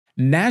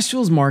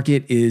Nashville's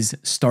market is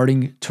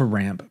starting to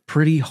ramp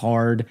pretty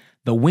hard.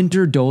 The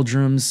winter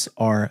doldrums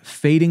are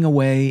fading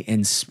away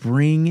and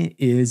spring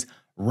is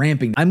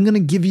ramping. I'm going to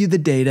give you the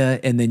data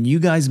and then you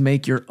guys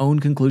make your own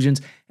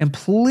conclusions. And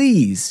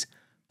please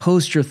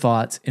post your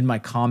thoughts in my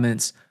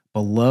comments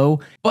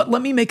below. But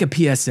let me make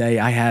a PSA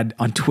I had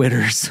on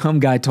Twitter. Some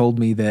guy told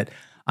me that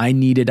I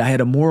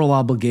had a moral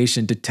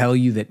obligation to tell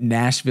you that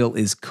Nashville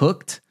is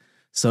cooked.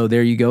 So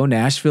there you go.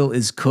 Nashville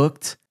is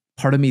cooked.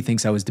 Part of me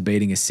thinks I was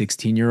debating a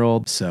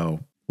 16-year-old. So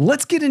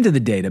let's get into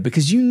the data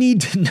because you need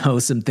to know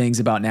some things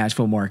about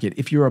Nashville market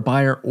if you're a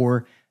buyer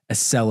or a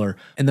seller.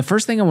 And the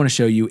first thing I want to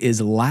show you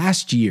is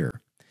last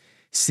year,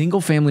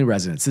 single family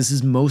residents. This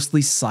is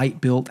mostly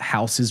site-built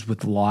houses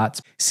with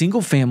lots.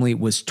 Single family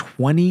was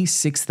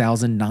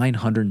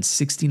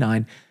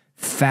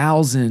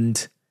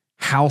 26,969,000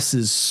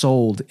 houses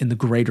sold in the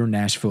greater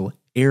Nashville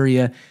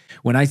area.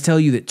 When I tell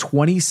you that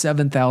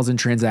 27,000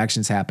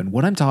 transactions happened,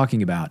 what I'm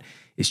talking about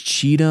is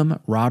Cheatham,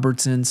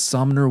 Robertson,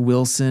 Sumner,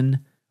 Wilson,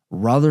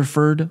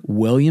 Rutherford,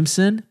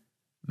 Williamson,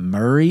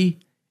 Murray,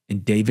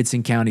 and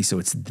Davidson County. So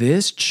it's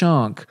this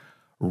chunk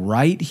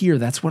right here.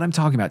 That's what I'm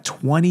talking about.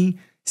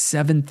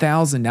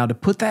 27,000. Now to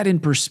put that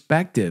in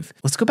perspective,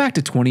 let's go back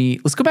to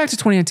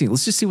 2019.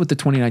 Let's just see what the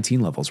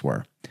 2019 levels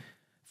were.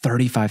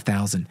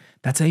 35,000.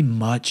 That's a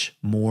much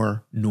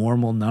more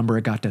normal number.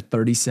 It got to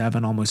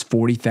 37, almost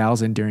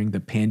 40,000 during the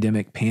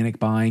pandemic panic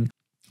buying.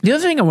 The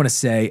other thing I want to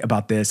say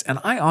about this, and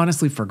I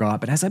honestly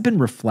forgot, but as I've been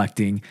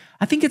reflecting,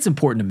 I think it's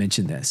important to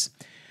mention this.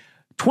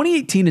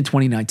 2018 and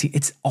 2019,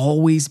 it's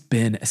always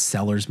been a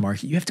seller's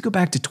market. You have to go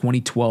back to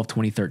 2012,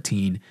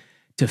 2013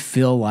 to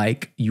feel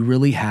like you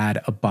really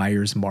had a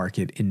buyer's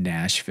market in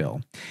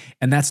Nashville.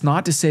 And that's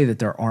not to say that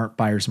there aren't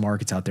buyer's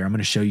markets out there. I'm going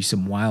to show you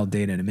some wild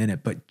data in a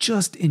minute, but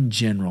just in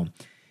general,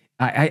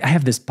 I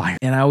have this buyer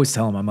and I always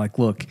tell them, I'm like,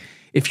 look,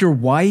 if your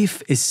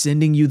wife is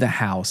sending you the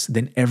house,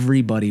 then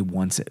everybody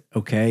wants it,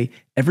 okay?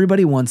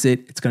 Everybody wants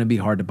it. It's going to be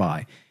hard to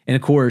buy. And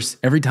of course,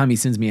 every time he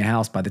sends me a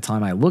house, by the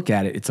time I look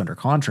at it, it's under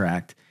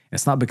contract. And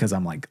it's not because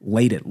I'm like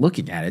late at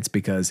looking at it. It's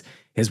because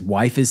his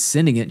wife is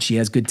sending it and she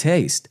has good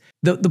taste.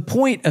 The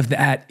point of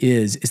that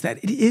is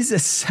that it is a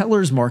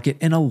seller's market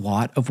in a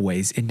lot of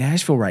ways in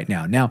Nashville right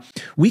now. Now,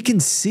 we can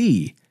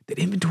see that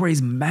inventory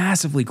is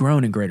massively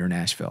grown in greater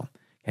Nashville.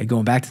 Okay,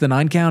 going back to the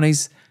 9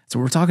 counties, that's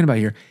what we're talking about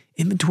here.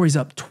 Inventory's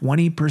up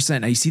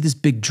 20%. Now you see this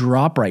big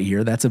drop right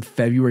here. That's of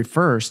February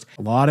 1st.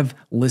 A lot of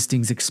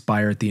listings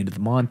expire at the end of the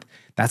month.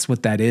 That's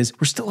what that is.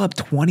 We're still up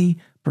 20%.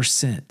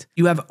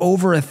 You have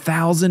over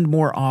 1,000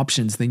 more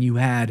options than you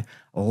had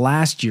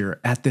last year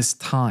at this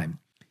time.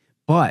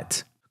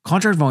 But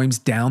contract volume's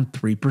down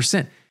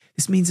 3%.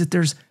 This means that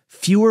there's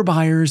fewer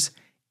buyers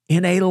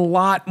and a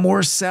lot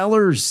more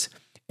sellers.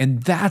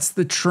 And that's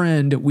the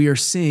trend we are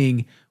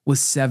seeing with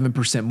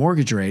 7%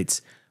 mortgage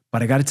rates.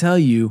 But I got to tell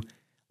you,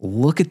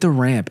 look at the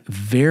ramp,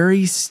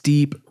 very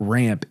steep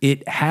ramp.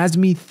 It has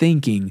me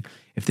thinking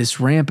if this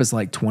ramp is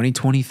like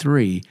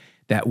 2023,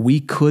 that we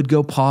could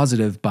go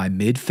positive by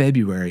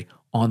mid-February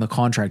on the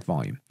contract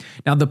volume.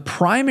 Now, the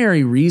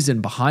primary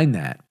reason behind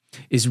that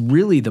is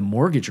really the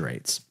mortgage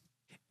rates.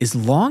 As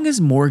long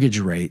as mortgage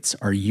rates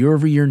are year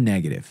over year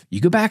negative,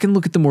 you go back and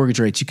look at the mortgage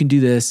rates, you can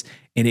do this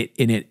and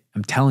it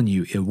I'm telling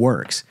you, it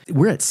works.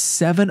 We're at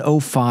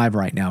 705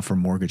 right now for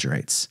mortgage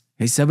rates.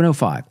 Okay,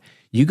 705.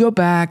 You go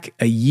back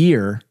a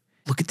year,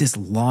 look at this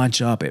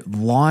launch up. It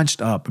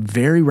launched up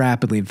very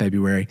rapidly in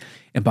February.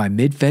 And by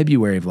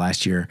mid-February of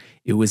last year,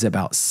 it was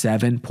about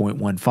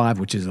 7.15,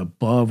 which is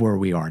above where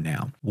we are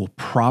now. We'll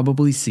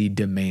probably see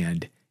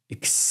demand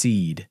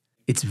exceed.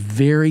 It's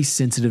very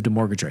sensitive to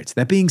mortgage rates.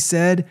 That being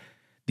said,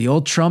 the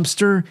old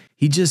Trumpster,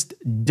 he just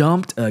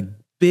dumped a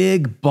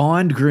big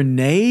bond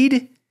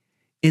grenade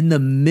in the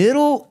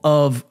middle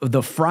of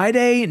the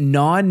Friday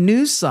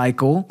non-news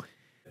cycle.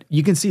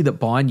 You can see that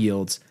bond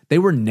yields, they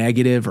were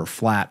negative or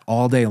flat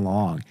all day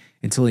long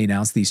until he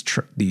announced these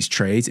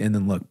trades. And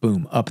then look,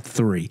 boom, up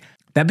 3.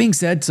 That being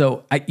said,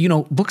 so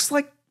looks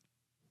like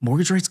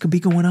mortgage rates could be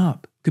going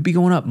up.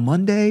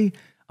 Monday,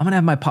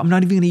 I'm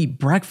not even going to eat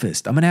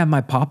breakfast. I'm going to have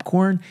my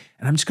popcorn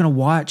and I'm just going to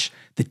watch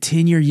the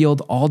 10-year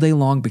yield all day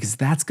long because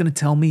that's going to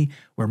tell me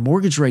where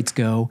mortgage rates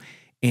go.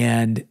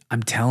 And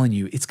I'm telling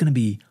you, it's going to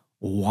be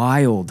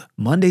wild.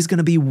 Monday's going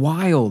to be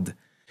wild.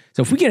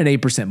 So if we get an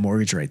 8%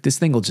 mortgage rate, this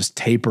thing will just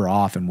taper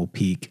off and will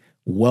peak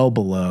well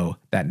below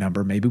that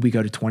number. Maybe we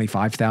go to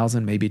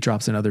 25,000. Maybe it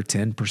drops another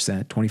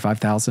 10%,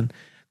 25,000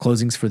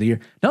 closings for the year.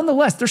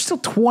 Nonetheless, there's still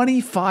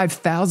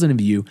 25,000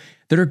 of you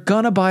that are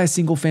going to buy a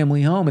single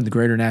family home in the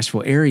greater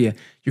Nashville area.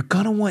 You're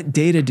going to want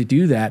data to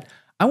do that.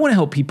 I want to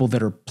help people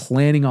that are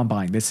planning on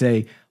buying. They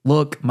say,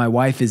 look, my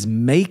wife is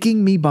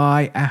making me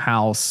buy a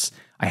house.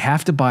 I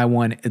have to buy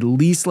one. At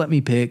least let me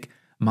pick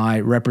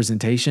my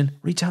representation.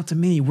 Reach out to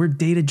me. We're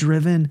data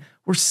driven.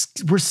 We're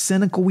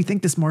cynical. We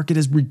think this market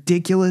is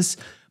ridiculous,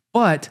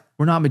 but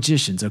we're not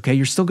magicians. Okay.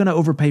 You're still going to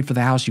overpay for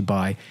the house you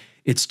buy.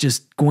 It's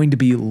just going to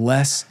be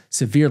less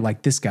severe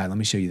like this guy. Let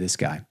me show you this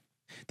guy.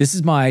 This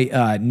is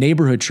my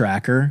neighborhood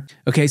tracker.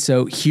 Okay,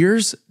 so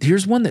here's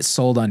one that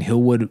sold on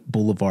Hillwood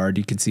Boulevard.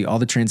 You can see all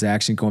the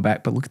transaction going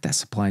back, but look at that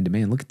supply and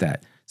demand. Look at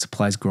that.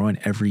 Supply's growing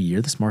every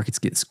year. This market's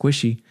getting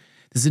squishy.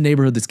 This is a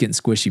neighborhood that's getting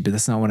squishy, but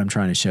that's not what I'm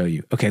trying to show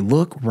you. Okay,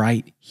 look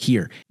right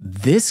here.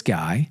 This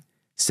guy,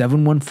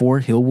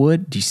 714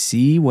 Hillwood, do you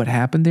see what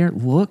happened there?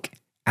 Look,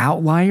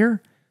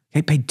 outlier.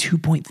 Okay, paid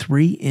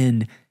 2.3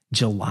 in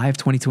July of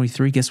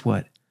 2023. Guess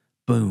what?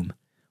 Boom,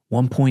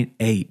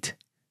 1.8.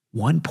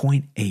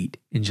 1.8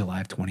 in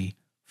July of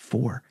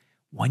 24.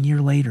 1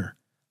 year later,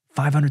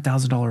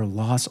 $500,000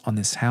 loss on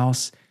this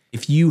house.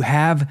 If you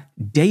have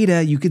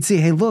data, you could see,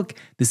 hey, look,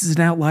 this is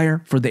an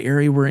outlier for the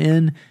area we're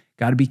in.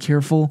 Got to be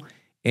careful.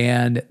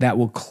 And that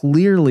will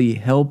clearly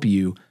help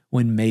you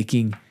when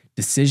making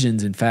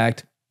decisions. In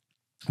fact,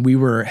 we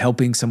were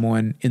helping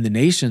someone in the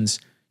Nations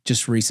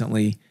just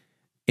recently,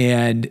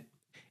 and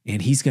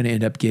he's going to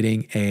end up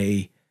getting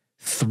a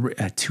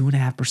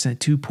 2.5%,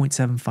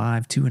 2.75,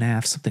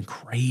 2.5, something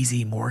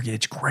crazy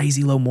mortgage,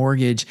 crazy low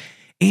mortgage.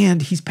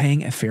 And he's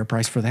paying a fair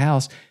price for the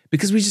house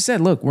because we just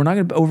said, look, we're not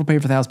going to overpay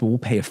for the house, but we'll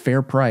pay a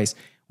fair price.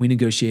 We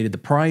negotiated the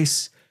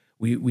price.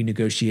 We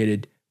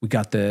negotiated, we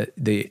got the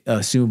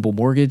assumable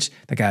mortgage.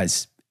 That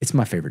guy's, it's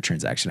my favorite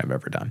transaction I've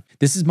ever done.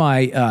 This is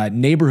my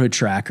neighborhood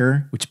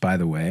tracker, which by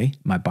the way,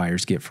 my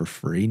buyers get for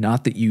free.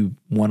 Not that you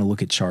want to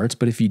look at charts,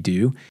 but if you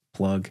do,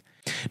 plug.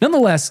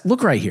 Nonetheless,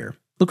 look right here.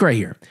 Look right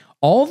here.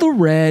 All the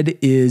red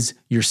is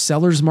your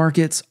seller's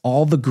markets.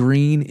 All the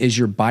green is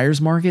your buyer's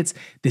markets.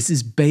 This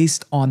is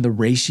based on the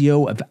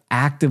ratio of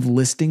active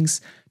listings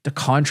to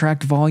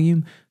contract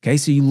volume. Okay,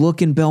 so you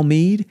look in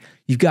Belmead,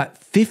 you've got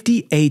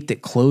 58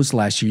 that closed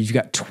last year. You've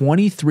got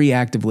 23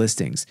 active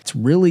listings. It's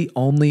really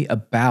only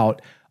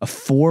about a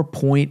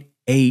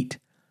 4.8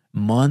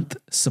 month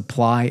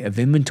supply of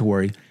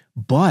inventory.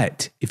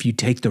 But if you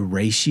take the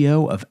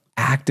ratio of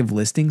active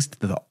listings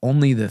to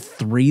only the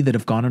 3 that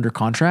have gone under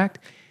contract,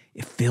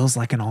 it feels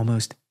like an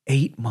almost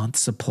 8-month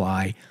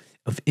supply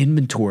of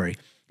inventory.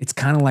 It's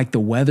kind of like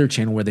the Weather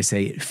Channel where they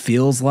say it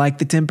feels like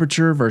the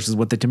temperature versus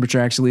what the temperature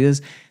actually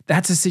is.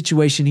 That's a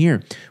situation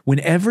here.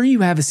 Whenever you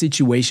have a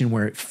situation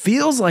where it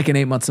feels like an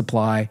 8-month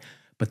supply,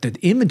 but the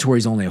inventory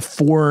is only a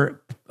 4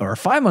 or a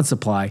 5-month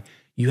supply,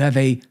 you have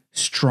a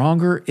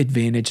stronger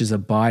advantage as a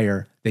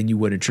buyer than you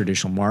would in a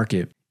traditional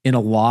market. In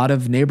a lot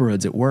of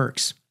neighborhoods, it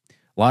works.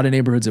 A lot of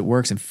neighborhoods, it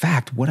works. In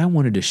fact, what I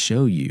wanted to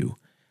show you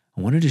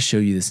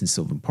this in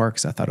Sylvan Park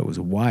because I thought it was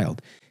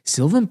wild.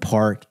 Sylvan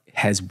Park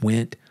has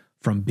went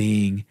from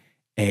being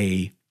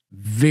a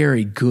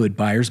very good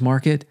buyer's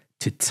market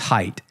to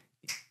tight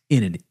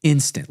in an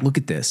instant. Look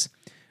at this.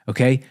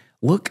 Okay.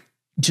 Look,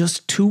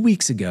 just 2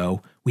 weeks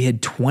ago, we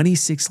had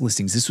 26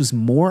 listings. This was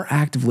more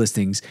active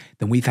listings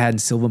than we've had in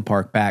Sylvan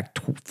Park back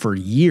for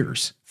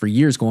years,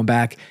 going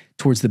back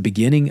towards the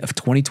beginning of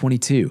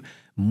 2022.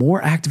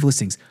 More active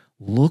listings.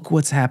 Look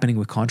what's happening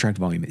with contract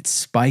volume. It's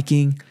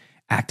spiking.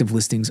 Active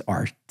listings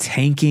are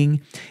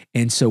tanking.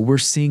 And so we're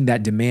seeing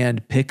that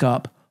demand pick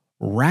up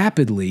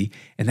rapidly.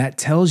 And that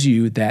tells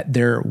you that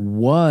there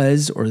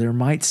was, or there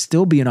might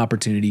still be an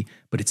opportunity,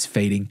 but it's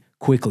fading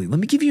quickly. Let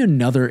me give you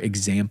another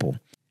example.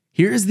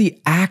 Here is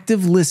the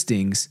active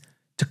listings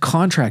to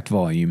contract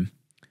volume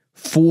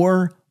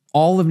for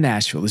all of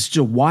Nashville. This is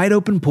a wide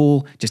open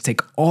pool. Just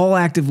take all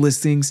active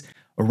listings,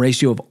 a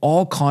ratio of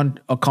all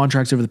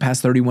contracts over the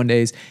past 31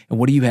 days. And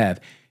what do you have?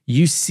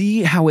 You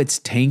see how it's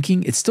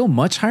tanking? It's still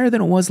much higher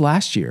than it was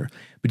last year,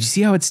 but you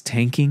see how it's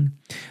tanking?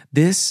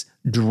 This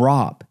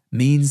drop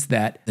means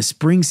that the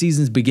spring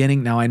season's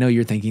beginning. Now, I know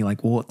you're thinking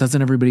like, well,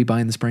 doesn't everybody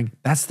buy in the spring?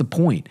 That's the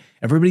point.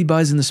 Everybody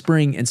buys in the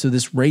spring, and so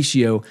this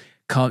ratio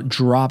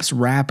drops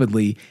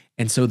rapidly,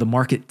 and so the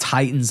market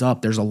tightens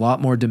up. There's a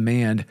lot more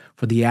demand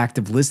for the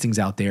active listings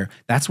out there.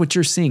 That's what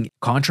you're seeing.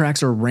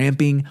 Contracts are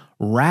ramping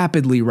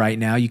rapidly right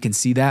now. You can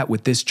see that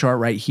with this chart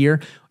right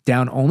here.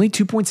 Down only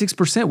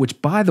 2.6%,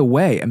 which by the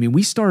way, I mean,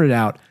 we started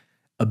out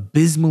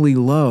abysmally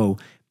low.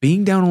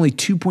 Being down only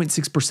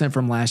 2.6%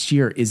 from last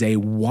year is a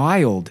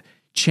wild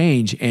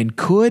change and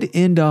could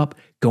end up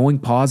going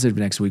positive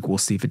next week. We'll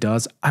see if it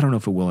does. I don't know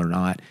if it will or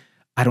not.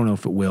 I don't know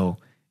if it will.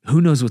 Who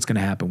knows what's going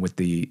to happen with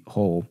the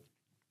whole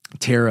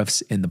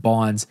tariffs and the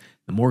bonds,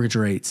 the mortgage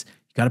rates.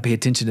 You got to pay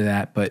attention to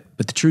that. But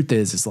the truth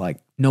is like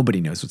nobody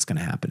knows what's going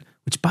to happen,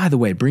 which by the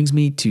way, brings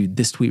me to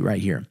this tweet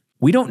right here.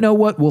 We don't know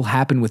what will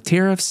happen with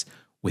tariffs,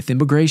 with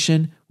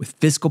immigration, with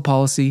fiscal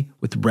policy,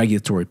 with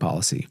regulatory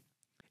policy.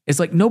 It's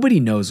like nobody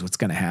knows what's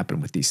going to happen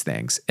with these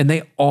things, and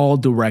they all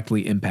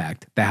directly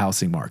impact the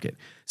housing market.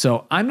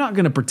 So I'm not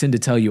going to pretend to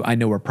tell you I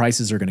know where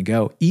prices are going to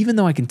go, even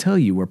though I can tell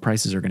you where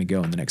prices are going to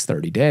go in the next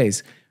 30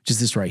 days, which is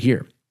this right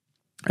here.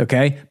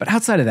 Okay. But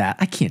outside of that,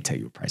 I can't tell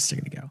you where prices are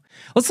going to go.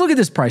 Let's look at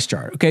this price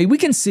chart. Okay. We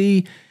can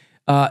see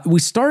we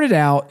started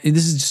out, and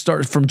this is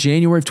started from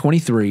January of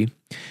 23,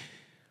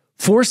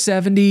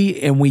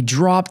 470, and we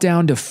dropped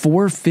down to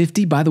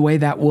 450. By the way,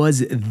 that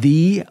was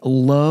the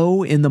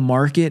low in the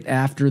market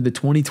after the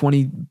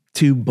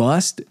 2022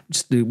 bust.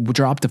 Just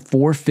dropped to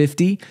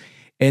 450.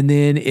 And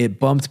then it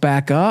bumped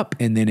back up,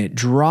 and then it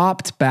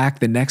dropped back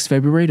the next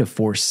February to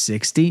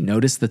 460.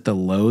 Notice that the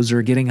lows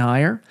are getting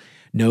higher.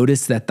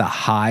 Notice that the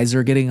highs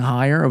are getting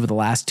higher over the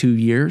last 2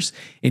 years.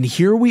 And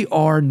here we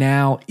are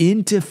now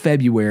into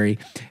February,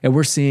 and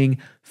we're seeing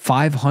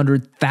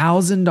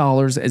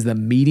 $500,000 as the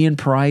median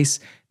price.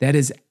 That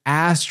is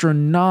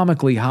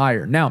astronomically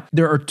higher. Now,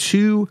 there are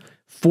two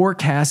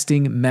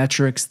forecasting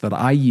metrics that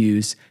I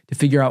use to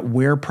figure out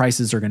where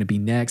prices are going to be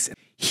next.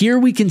 Here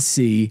we can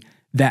see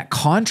that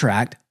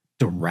contract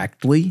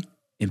directly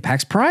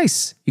impacts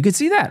price. You can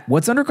see that.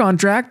 What's under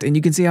contract, and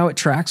you can see how it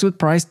tracks with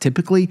price.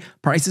 Typically,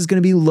 price is going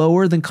to be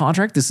lower than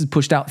contract. This is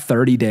pushed out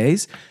 30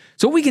 days.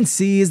 So what we can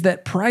see is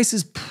that price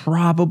is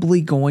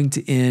probably going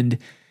to end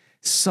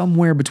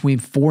somewhere between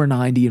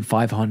 490 and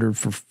 500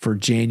 for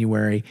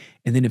January.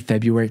 And then in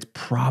February, it's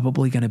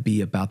probably going to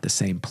be about the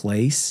same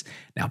place.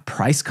 Now,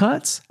 price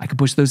cuts, I can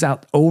push those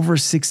out over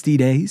 60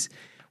 days.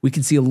 We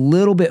can see a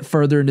little bit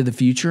further into the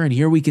future. And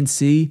here we can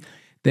see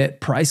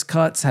that price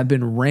cuts have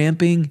been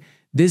ramping.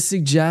 This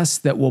suggests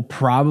that we'll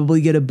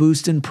probably get a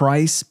boost in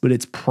price, but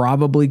it's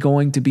probably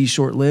going to be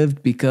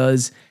short-lived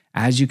because,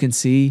 as you can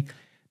see,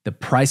 the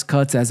price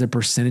cuts as a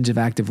percentage of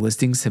active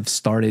listings have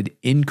started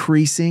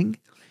increasing.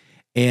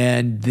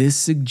 And this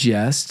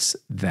suggests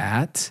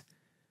that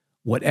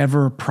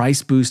whatever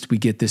price boost we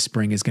get this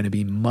spring is going to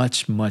be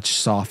much, much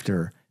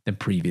softer than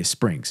previous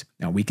springs.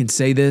 Now, we can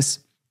say this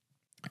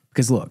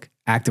because, look,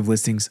 active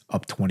listings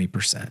up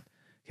 20%.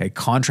 Okay,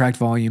 contract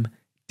volume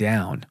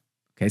down.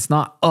 Okay, it's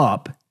not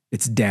up,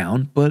 it's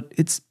down, but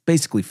it's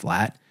basically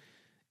flat.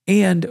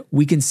 And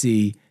we can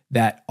see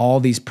that all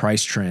these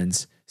price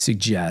trends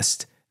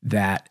suggest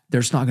that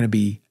there's not going to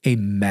be a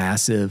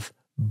massive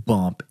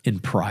bump in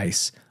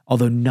price,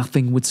 although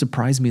nothing would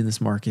surprise me in this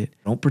market.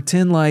 Don't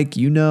pretend like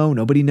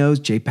nobody knows.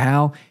 Jay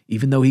Powell,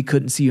 even though he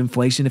couldn't see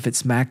inflation if it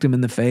smacked him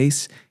in the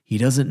face, he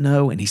doesn't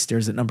know, and he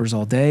stares at numbers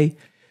all day.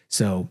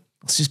 So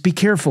let's just be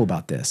careful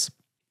about this.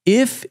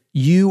 If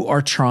you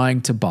are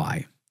trying to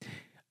buy,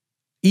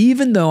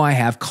 even though I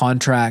have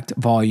contract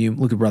volume,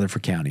 look at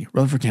Rutherford County.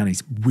 Rutherford County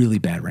is really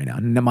bad right now,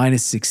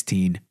 minus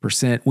 16%.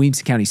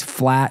 Williamson County's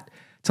flat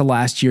to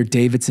last year.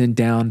 Davidson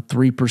down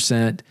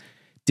 3%.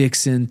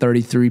 Dixon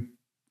 33%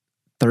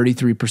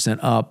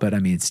 up, but I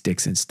mean,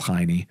 Dixon's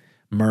tiny.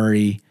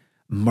 Murray's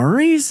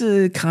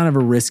kind of a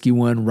risky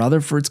one.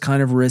 Rutherford's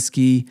kind of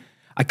risky.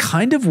 I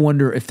kind of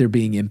wonder if they're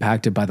being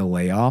impacted by the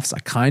layoffs.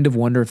 I kind of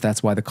wonder if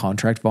that's why the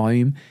contract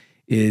volume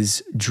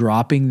is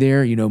dropping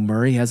there.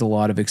 Murray has a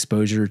lot of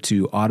exposure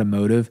to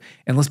automotive.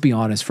 And let's be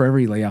honest, for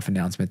every layoff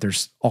announcement,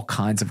 there's all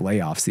kinds of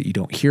layoffs that you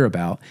don't hear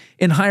about.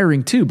 And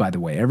hiring too, by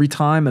the way. Every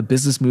time a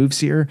business moves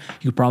here,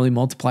 you could probably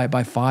multiply it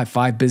by five.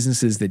 5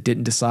 businesses that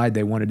didn't decide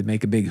they wanted to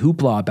make a big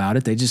hoopla about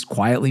it. They just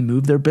quietly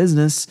moved their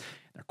business.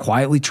 They're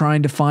quietly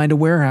trying to find a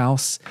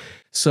warehouse.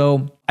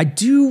 So I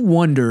do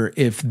wonder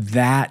if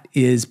that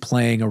is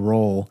playing a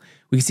role.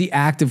 We can see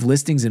active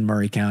listings in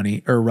Murray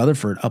County or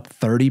Rutherford up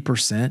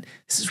 30%.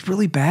 This is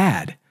really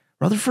bad.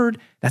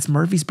 Rutherford, that's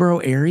Murfreesboro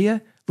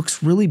area,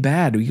 looks really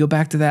bad. We go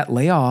back to that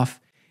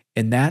layoff,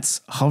 and that's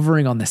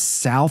hovering on the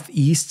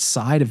southeast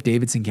side of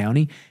Davidson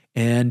County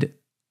and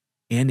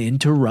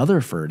into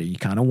Rutherford. You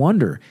kind of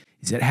wonder,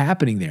 is it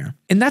happening there?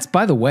 And that's,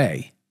 by the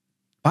way,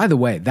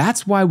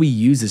 that's why we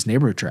use this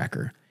neighborhood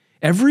tracker.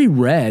 Every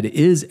red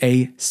is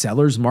a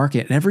seller's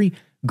market, and every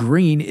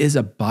green is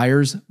a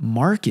buyer's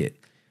market.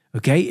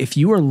 Okay, if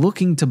you are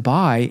looking to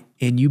buy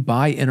and you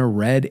buy in a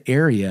red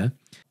area,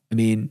 I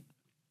mean,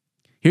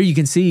 here you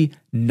can see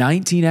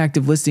 19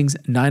 active listings,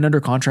 9 under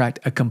contract,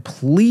 a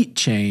complete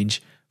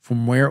change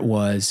from where it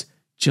was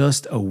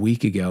just a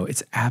week ago.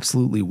 It's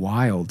absolutely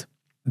wild.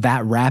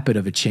 That rapid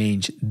of a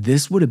change.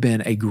 This would have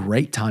been a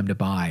great time to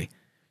buy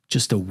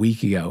just a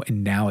week ago,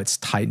 and now it's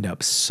tightened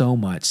up so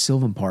much.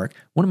 Sylvan Park,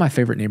 one of my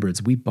favorite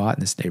neighborhoods. We bought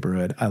in this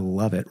neighborhood. I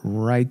love it.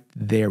 Right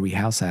there, we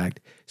house hacked,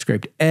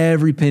 scraped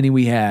every penny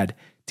we had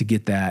to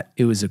get that.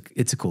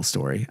 It's a cool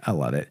story. I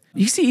love it.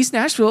 You see East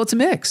Nashville, it's a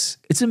mix.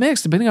 It's a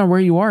mix. Depending on where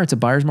you are, it's a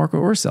buyer's market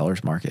or a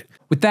seller's market.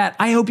 With that,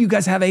 I hope you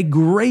guys have a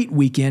great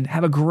weekend.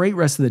 Have a great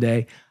rest of the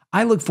day.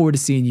 I look forward to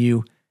seeing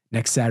you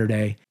next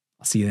Saturday.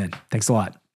 I'll see you then. Thanks a lot.